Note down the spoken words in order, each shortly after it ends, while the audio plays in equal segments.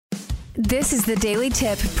This is the Daily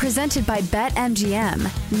Tip presented by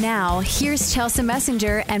BetMGM. Now, here's Chelsea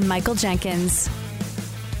Messenger and Michael Jenkins.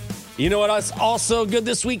 You know what's also good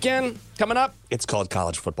this weekend coming up? It's called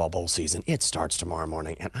College Football Bowl season. It starts tomorrow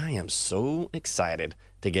morning, and I am so excited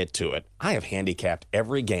to get to it. I have handicapped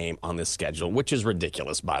every game on this schedule, which is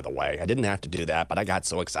ridiculous, by the way. I didn't have to do that, but I got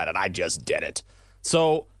so excited. I just did it.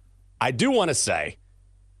 So I do want to say,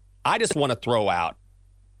 I just want to throw out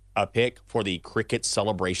a pick for the Cricket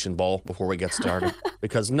Celebration Bowl before we get started,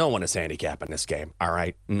 because no one is handicapping this game, all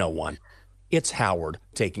right? No one. It's Howard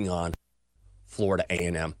taking on Florida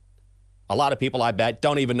A&M. A lot of people, I bet,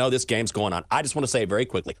 don't even know this game's going on. I just want to say very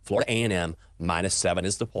quickly, Florida A&M -7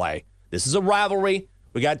 is the play. This is a rivalry.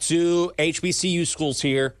 We got two HBCU schools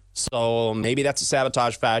here, so maybe that's a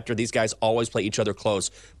sabotage factor. These guys always play each other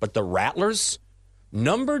close. But the Rattlers,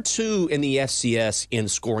 number 2 in the FCS in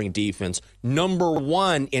scoring defense, number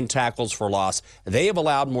 1 in tackles for loss. They have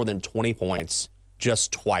allowed more than 20 points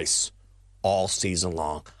just twice all season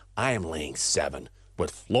long. I am laying 7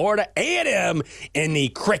 with Florida A&M in the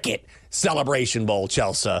Cricket Celebration Bowl,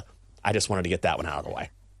 Chelsea. I just wanted to get that one out of the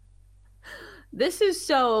way. This is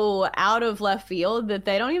so out of left field that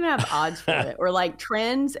they don't even have odds for it, or like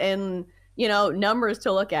trends and, numbers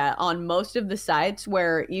to look at on most of the sites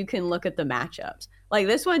where you can look at the matchups. Like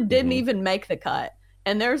this one didn't even make the cut.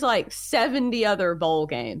 And there's like 70 other bowl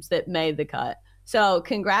games that made the cut. So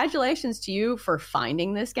congratulations to you for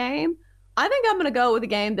finding this game. I think I'm going to go with a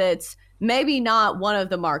game that's maybe not one of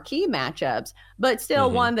the marquee matchups, but still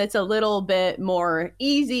one that's a little bit more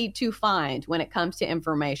easy to find when it comes to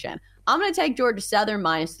information. I'm going to take Georgia Southern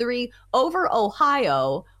 -3 over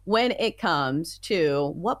Ohio when it comes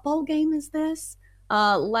to, what bowl game is this?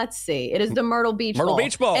 Let's see. It is the Myrtle Beach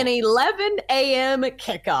Bowl. An 11 a.m.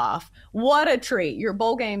 kickoff. What a treat. Your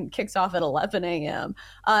bowl game kicks off at 11 a.m.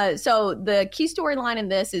 So the key storyline in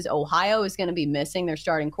this is Ohio is going to be missing their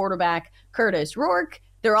starting quarterback, Curtis Rourke.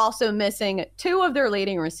 They're also missing 2 of their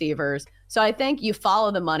leading receivers. So I think you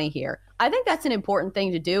follow the money here. I think that's an important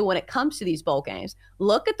thing to do when it comes to these bowl games.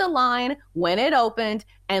 Look at the line when it opened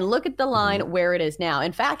and look at the line where it is now.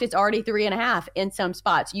 In fact, it's already 3.5 in some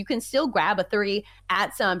spots. You can still grab a 3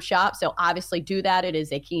 at some shops. So obviously do that. It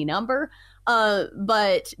is a key number.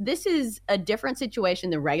 But this is a different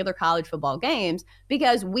situation than regular college football games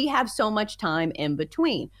because we have so much time in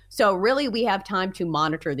between. So really we have time to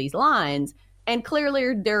monitor these lines. And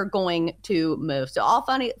clearly they're going to move. So I'll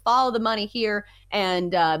follow the money here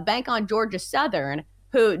and bank on Georgia Southern,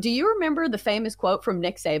 who, do you remember the famous quote from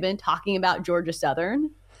Nick Saban talking about Georgia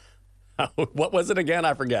Southern? What was it again?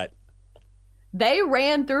 I forget. They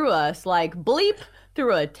ran through us like bleep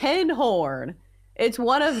through a tin horn. It's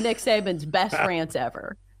one of Nick Saban's best rants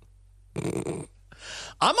ever.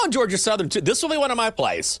 I'm on Georgia Southern, too. This will be one of my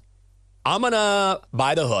plays. I'm going to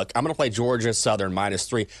buy the hook. I'm going to play Georgia Southern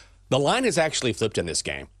 -3. The line has actually flipped in this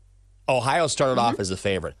game. Ohio started off as the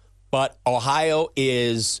favorite, but Ohio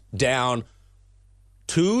is down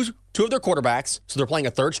two of their quarterbacks, so they're playing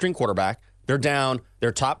a third-string quarterback. They're down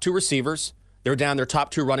their top 2 receivers. They're down their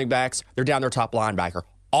top 2 running backs. They're down their top linebacker.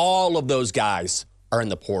 All of those guys are in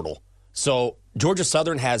the portal. So Georgia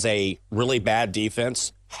Southern has a really bad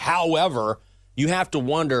defense. However, you have to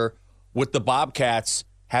wonder with the Bobcats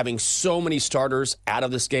having so many starters out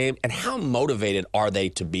of this game, and how motivated are they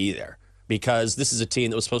to be there? Because this is a team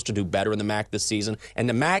that was supposed to do better in the MAC this season. And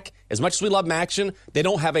the MAC, as much as we love MACtion, they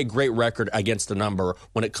don't have a great record against the number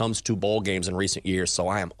when it comes to bowl games in recent years. So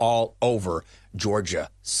I am all over Georgia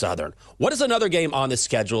Southern. What is another game on the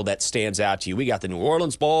schedule that stands out to you? We got the New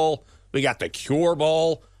Orleans Bowl. We got the Cure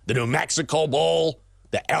Bowl, the New Mexico Bowl,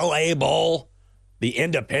 the LA Bowl, the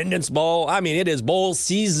Independence Bowl. I mean, it is bowl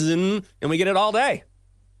season, and we get it all day.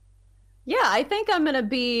 Yeah, I think I'm going to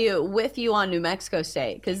be with you on New Mexico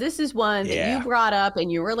State because this is one that you brought up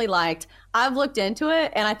and you really liked. I've looked into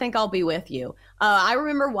it, and I think I'll be with you. I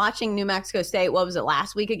remember watching New Mexico State,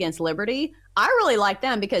 last week against Liberty? I really like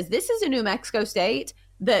them because this is a New Mexico State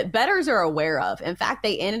that bettors are aware of. In fact,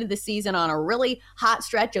 they ended the season on a really hot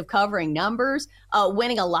stretch of covering numbers,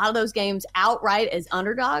 winning a lot of those games outright as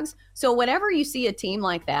underdogs. So whenever you see a team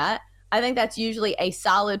like that, I think that's usually a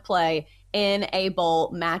solid play in a bowl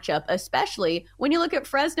matchup, especially when you look at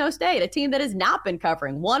Fresno State, a team that has not been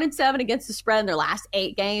covering 1-7 against the spread in their last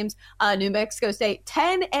 8 games. New Mexico State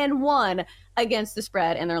 10-1 against the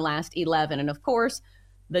spread in their last 11. And of course,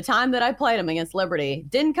 the time that I played them against Liberty,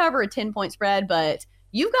 didn't cover a 10-point spread, but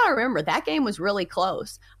you've got to remember that game was really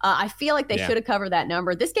close. I feel like they should have covered that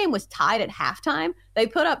number. This game was tied at halftime. They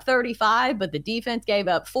put up 35, but the defense gave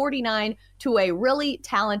up 49 to a really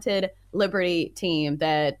talented Liberty team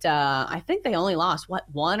that I think they only lost,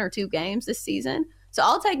 1 or 2 games this season. So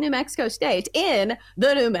I'll take New Mexico State in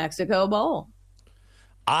the New Mexico Bowl.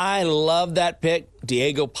 I love that pick.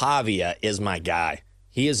 Diego Pavia is my guy.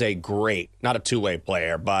 He is a great, not a two-way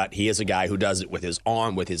player, but he is a guy who does it with his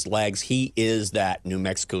arm, with his legs. He is that New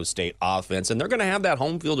Mexico State offense, and they're going to have that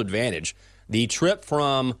home field advantage. The trip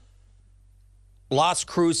from Las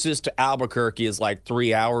Cruces to Albuquerque is like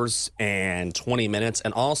 3 hours and 20 minutes.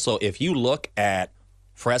 And also, if you look at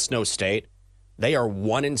Fresno State, they are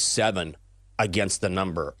 1-7 against the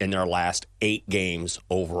number in their last 8 games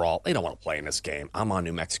overall. They don't want to play in this game. I'm on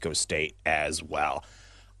New Mexico State as well.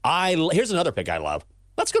 Here's another pick I love.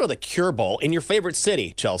 Let's go to the Cure Bowl in your favorite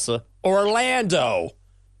city, Chelsea. Orlando.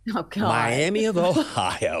 Oh, God. Miami of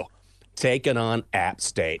Ohio taking on App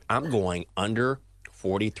State. I'm going under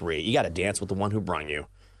 43. You got to dance with the one who brung you.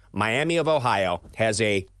 Miami of Ohio has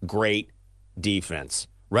a great defense.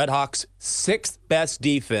 Redhawks' 6th best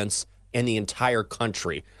defense in the entire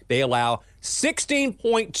country. They allow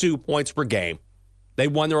 16.2 points per game. They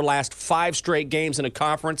won their last 5 straight games in a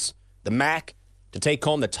conference, the MAC, to take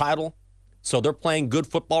home the title. So they're playing good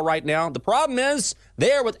football right now. The problem is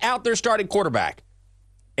they're without their starting quarterback.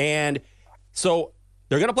 And so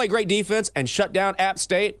they're going to play great defense and shut down App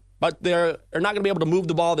State, but they're not going to be able to move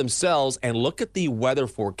the ball themselves. And look at the weather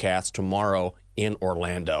forecast tomorrow in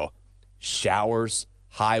Orlando. Showers,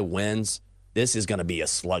 high winds. This is going to be a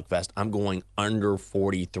slugfest. I'm going under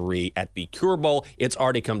 43 at the Cure Bowl. It's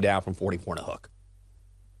already come down from 44 and a hook.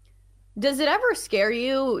 Does it ever scare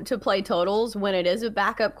you to play totals when it is a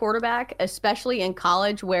backup quarterback, especially in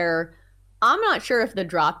college where I'm not sure if the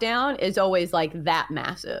drop down is always like that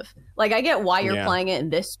massive? Like, I get why you're playing it in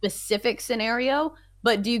this specific scenario,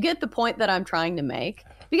 but do you get the point that I'm trying to make?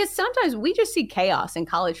 Because sometimes we just see chaos in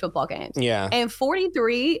college football games. Yeah. And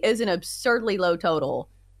 43 is an absurdly low total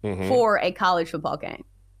for a college football game.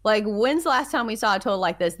 Like, when's the last time we saw a total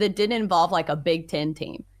like this that didn't involve like a Big Ten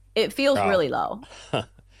team? It feels really low.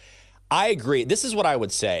 I agree. This is what I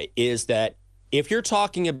would say is that if you're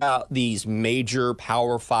talking about these major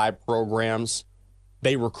Power 5 programs,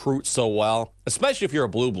 they recruit so well, especially if you're a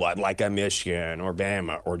blue blood like a Michigan or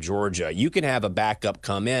Bama or Georgia. You can have a backup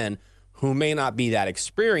come in who may not be that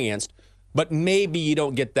experienced, but maybe you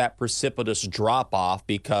don't get that precipitous drop-off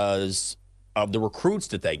because of the recruits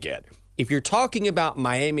that they get. If you're talking about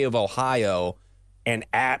Miami of Ohio and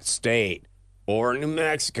App State or New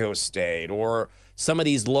Mexico State or some of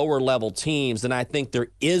these lower-level teams, then I think there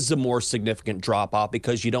is a more significant drop-off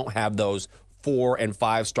because you don't have those 4- and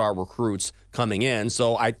 5-star recruits coming in.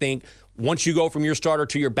 So I think once you go from your starter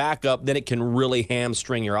to your backup, then it can really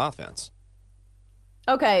hamstring your offense.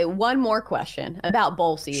 Okay, one more question about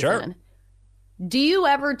bowl season. Sure. Do you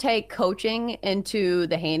ever take coaching into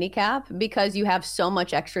the handicap because you have so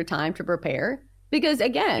much extra time to prepare? Because,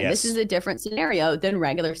 again, this is a different scenario than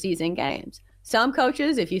regular season games. Some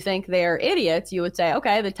coaches, if you think they're idiots, you would say,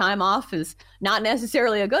 okay, the time off is not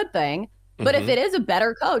necessarily a good thing. But if it is a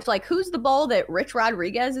better coach, like who's the bowl that Rich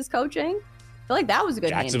Rodriguez is coaching? I feel like that was a good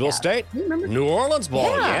Jacksonville handicap. State. New Orleans Bowl.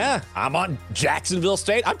 Yeah. I'm on Jacksonville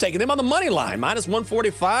State. I'm taking them on the money line. Minus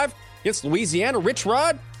 145 against Louisiana. Rich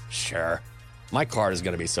Rod? Sure. My card is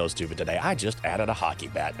going to be so stupid today. I just added a hockey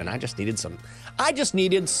bat, and I just needed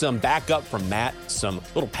some backup from Matt, some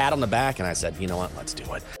little pat on the back, and I said, you know what? Let's do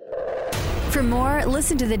it. For more,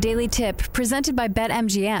 listen to the Daily Tip presented by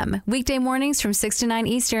BetMGM. Weekday mornings from 6 to 9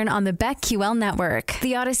 Eastern on the BetQL network,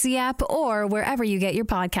 the Odyssey app, or wherever you get your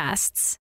podcasts.